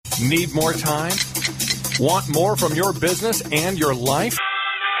Need more time? Want more from your business and your life?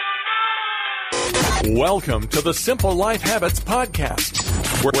 Welcome to the Simple Life Habits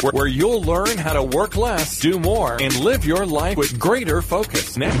Podcast, where you'll learn how to work less, do more, and live your life with greater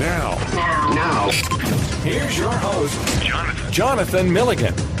focus. Now, here's your host, Jonathan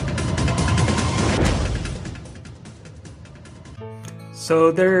Milligan.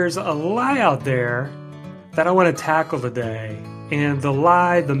 So there's a lie out there that I want to tackle today. And the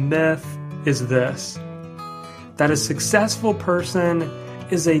lie, the myth, is this: that a successful person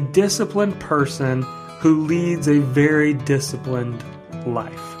is a disciplined person who leads a very disciplined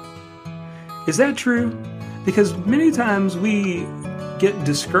life. Is that true? Because many times we get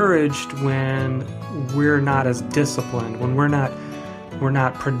discouraged when we're not as disciplined, when we're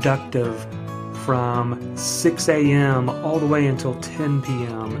not productive from 6 a.m. all the way until 10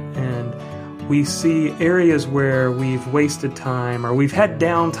 p.m. And we see areas where we've wasted time, or we've had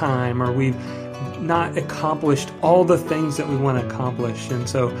downtime, or we've not accomplished all the things that we want to accomplish. And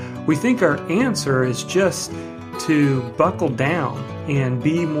so we think our answer is just to buckle down and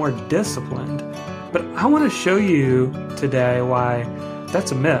be more disciplined. But I want to show you today why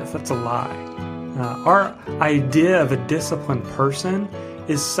that's a myth, that's a lie. Our idea of a disciplined person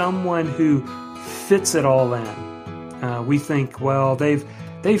is someone who fits it all in. We think, well, they've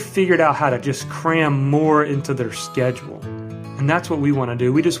figured out how to just cram more into their schedule. And that's what we want to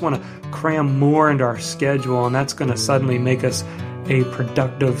do. We just want to cram more into our schedule, and that's going to suddenly make us a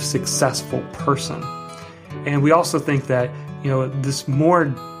productive, successful person. And we also think that, this more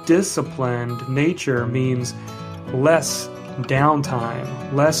disciplined nature means less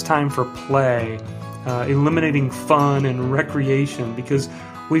downtime, less time for play, eliminating fun and recreation, because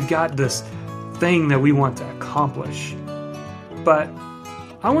we've got this thing that we want to accomplish. But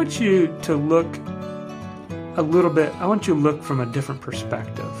I want you to look from a different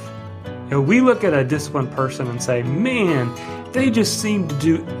perspective. We look at a disciplined person and say, man, they just seem to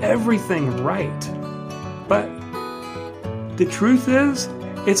do everything right. But the truth is,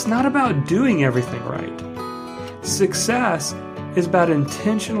 it's not about doing everything right. Success is about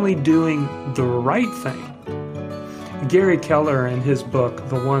intentionally doing the right thing. Gary Keller, in his book,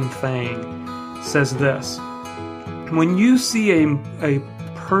 The One Thing, says this: when you see a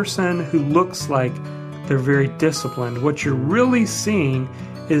person who looks like they're very disciplined, what you're really seeing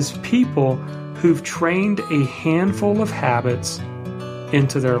is people who've trained a handful of habits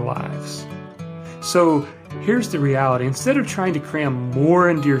into their lives. So here's the reality. Instead of trying to cram more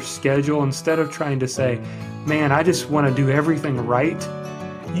into your schedule, instead of trying to say, man, I just want to do everything right,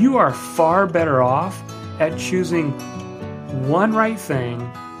 you are far better off at choosing one right thing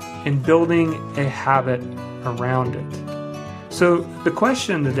and building a habit around it. So the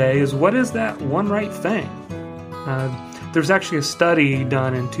question today is, what is that one right thing? There's actually a study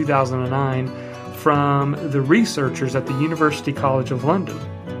done in 2009 from the researchers at the University College of London.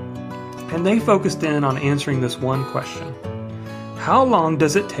 And they focused in on answering this one question: how long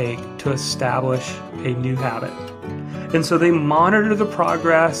does it take to establish a new habit? And so they monitor the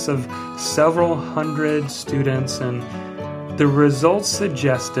progress of several hundred students, and the results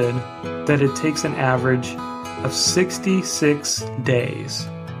suggested that it takes an average of 66 days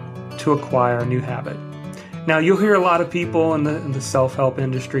to acquire a new habit. Now, you'll hear a lot of people in the self-help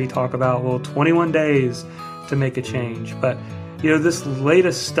industry talk about, 21 days to make a change. But, this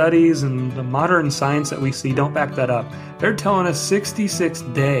latest studies and the modern science that we see don't back that up. They're telling us 66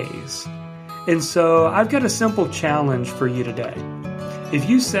 days. And so I've got a simple challenge for you today. If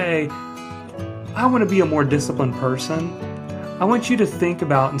you say, I want to be a more disciplined person, I want you to think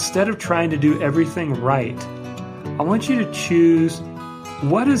about, instead of trying to do everything right, I want you to choose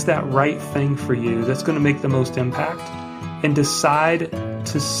what is that right thing for you that's going to make the most impact, and decide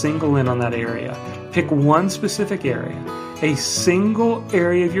to single in on that area. Pick one specific area, a single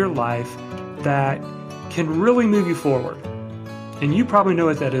area of your life that can really move you forward. And you probably know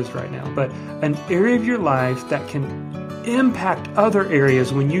what that is right now, but an area of your life that can impact other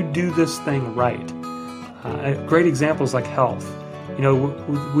areas when you do this thing right. A great example is like health.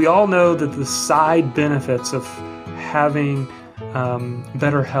 We all know that the side benefits of having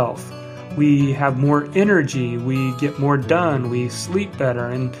better health. We have more energy, we get more done, we sleep better,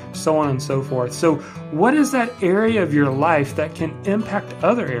 and so on and so forth. So what is that area of your life that can impact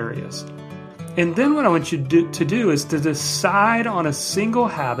other areas? And then what I want you to do is to decide on a single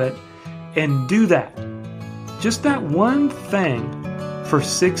habit and do that. Just that one thing for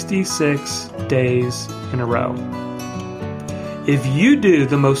 66 days in a row. If you do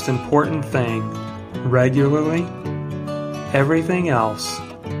the most important thing regularly, everything else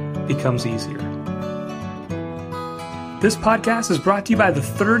becomes easier. This podcast is brought to you by the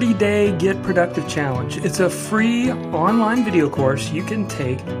 30-Day Get Productive Challenge. It's a free online video course you can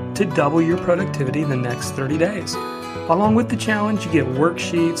take to double your productivity in the next 30 days. Along with the challenge, you get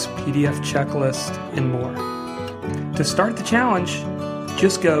worksheets, PDF checklists, and more. To start the challenge,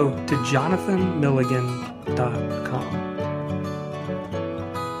 just go to jonathanmilligan.com.